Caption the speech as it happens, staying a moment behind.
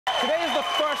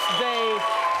day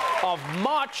of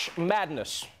March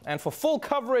Madness. And for full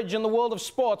coverage in the world of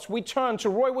sports, we turn to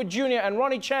Roy Wood Jr. and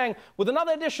Ronnie Chang with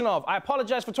another edition of I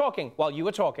Apologize for Talking While You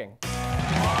Were Talking.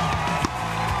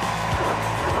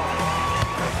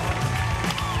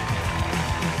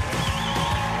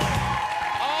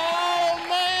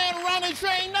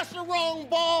 That's the wrong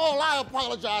ball. I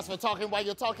apologize for talking while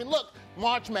you're talking. Look,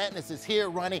 March Madness is here,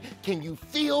 Ronnie. Can you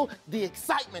feel the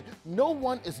excitement? No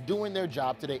one is doing their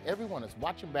job today. Everyone is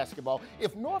watching basketball.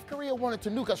 If North Korea wanted to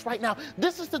nuke us right now,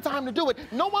 this is the time to do it.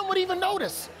 No one would even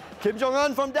notice. Kim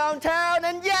Jong-un from downtown,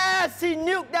 and yes, he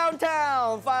nuked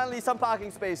downtown. Finally, some parking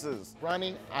spaces.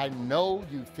 Ronnie, I know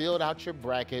you filled out your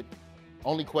bracket.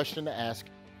 Only question to ask,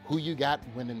 who you got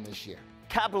winning this year?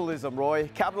 Capitalism, Roy.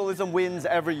 Capitalism wins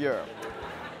every year.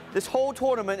 This whole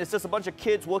tournament is just a bunch of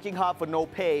kids working hard for no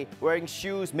pay, wearing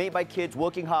shoes made by kids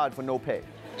working hard for no pay.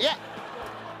 Yeah.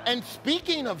 And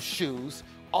speaking of shoes,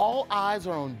 all eyes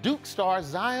are on Duke star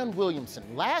Zion Williamson.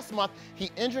 Last month,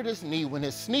 he injured his knee when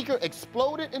his sneaker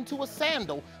exploded into a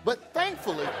sandal, but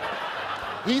thankfully,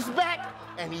 he's back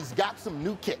and he's got some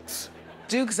new kicks.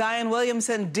 Duke Zion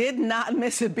Williamson did not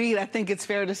miss a beat, I think it's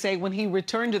fair to say, when he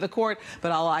returned to the court, but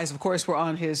all eyes, of course, were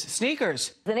on his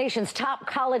sneakers. The nation's top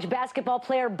college basketball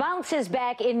player bounces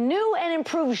back in new and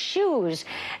improved shoes.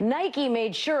 Nike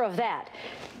made sure of that.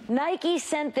 Nike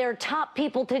sent their top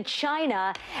people to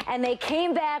China, and they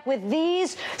came back with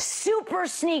these super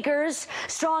sneakers,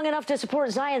 strong enough to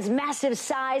support Zion's massive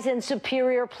size and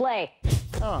superior play.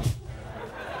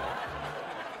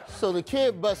 So the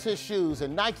kid busts his shoes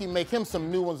and Nike make him some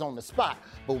new ones on the spot.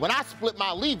 But when I split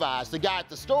my Levi's, the guy at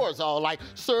the store is all like,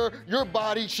 "Sir, your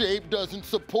body shape doesn't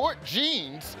support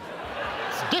jeans."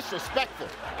 It's disrespectful.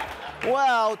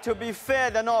 Well, to be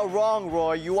fair, they're not wrong,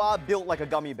 Roy. You are built like a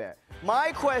gummy bear.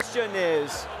 My question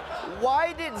is,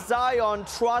 why did Zion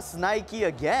trust Nike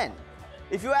again?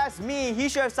 If you ask me, he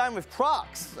should have signed with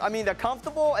Crocs. I mean, they're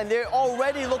comfortable and they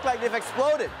already look like they've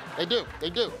exploded. They do,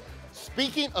 they do.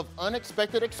 Speaking of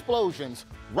unexpected explosions,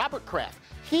 Robert Kraft.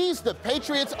 He's the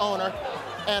Patriots owner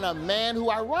and a man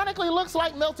who ironically looks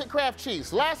like melted Kraft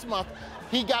cheese. Last month,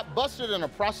 he got busted in a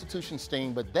prostitution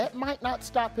sting, but that might not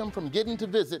stop him from getting to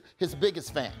visit his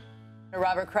biggest fan.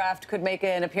 Robert Kraft could make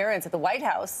an appearance at the White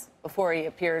House before he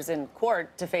appears in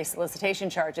court to face solicitation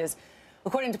charges.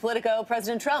 According to Politico,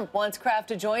 President Trump wants Kraft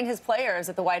to join his players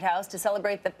at the White House to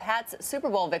celebrate the Pats'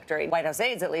 Super Bowl victory. White House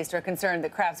aides, at least, are concerned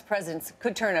that Kraft's presence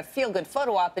could turn a feel-good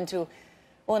photo op into,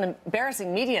 well, an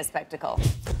embarrassing media spectacle.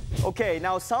 Okay,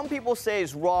 now some people say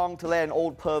it's wrong to let an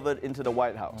old pervert into the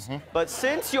White House. But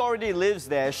since he already lives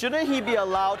there, shouldn't he be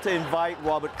allowed to invite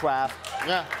Robert Kraft?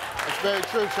 Yeah, that's very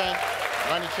true, Chang.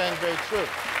 Ronnie Chang, very true.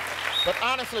 But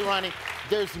honestly, Ronnie,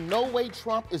 there's no way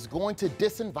Trump is going to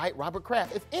disinvite Robert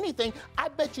Kraft. If anything, I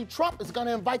bet you Trump is going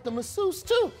to invite the masseuse,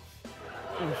 too.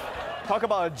 Talk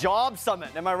about a job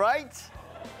summit, am I right?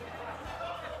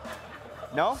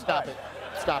 No? Stop it.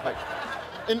 Stop it.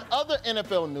 In other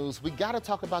NFL news, we got to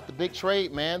talk about the big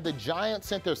trade, man. The Giants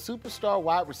sent their superstar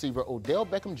wide receiver, Odell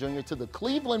Beckham Jr., to the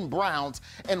Cleveland Browns,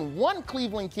 and one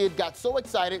Cleveland kid got so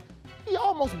excited, he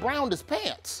almost browned his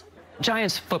pants.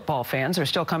 Giants football fans are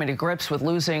still coming to grips with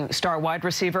losing star wide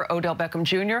receiver Odell Beckham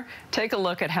Jr. Take a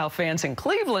look at how fans in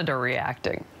Cleveland are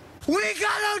reacting. We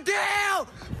got Odell!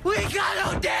 We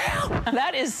got Odell!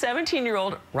 That is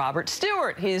 17-year-old Robert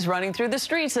Stewart. He's running through the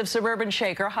streets of suburban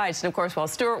Shaker Heights. And, of course, while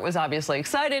Stewart was obviously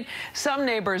excited, some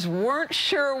neighbors weren't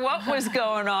sure what was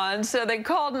going on, so they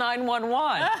called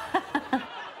 911.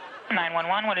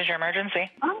 911, what is your emergency?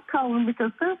 I'm calling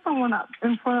because there's someone up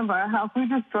in front of our house. We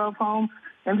just drove home,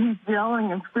 and he's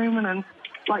yelling and screaming and,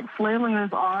 like, flailing his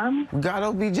arms. We got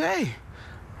OBJ.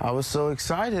 I was so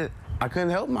excited, I couldn't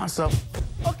help myself.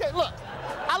 Okay, look,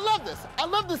 I love this. I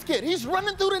love this kid. He's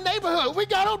running through the neighborhood. We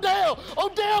got Odell.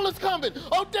 Odell is coming.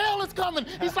 Odell is coming.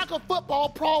 He's like a football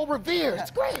Paul Revere. It's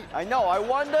great. I know. I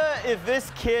wonder if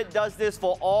this kid does this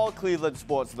for all Cleveland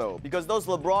sports, though, because those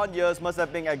LeBron years must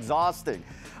have been exhausting.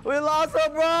 We lost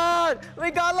LeBron.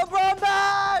 We got LeBron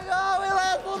back. Oh, we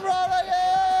lost LeBron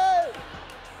again.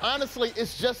 Honestly,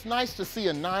 it's just nice to see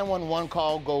a 911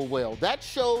 call go well. That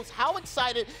shows how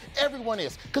excited everyone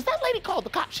is. Because that lady called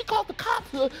the cops. She called the cops.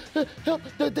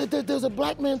 There's a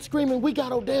black man screaming, "We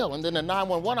got Odell." And then the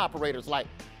 911 operator's like,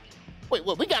 "Wait,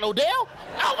 what, we got Odell?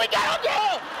 Oh, we got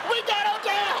Odell! We got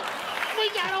Odell! We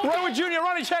got Odell!" Roy Wood Jr.,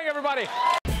 Ronnie Chang, everybody.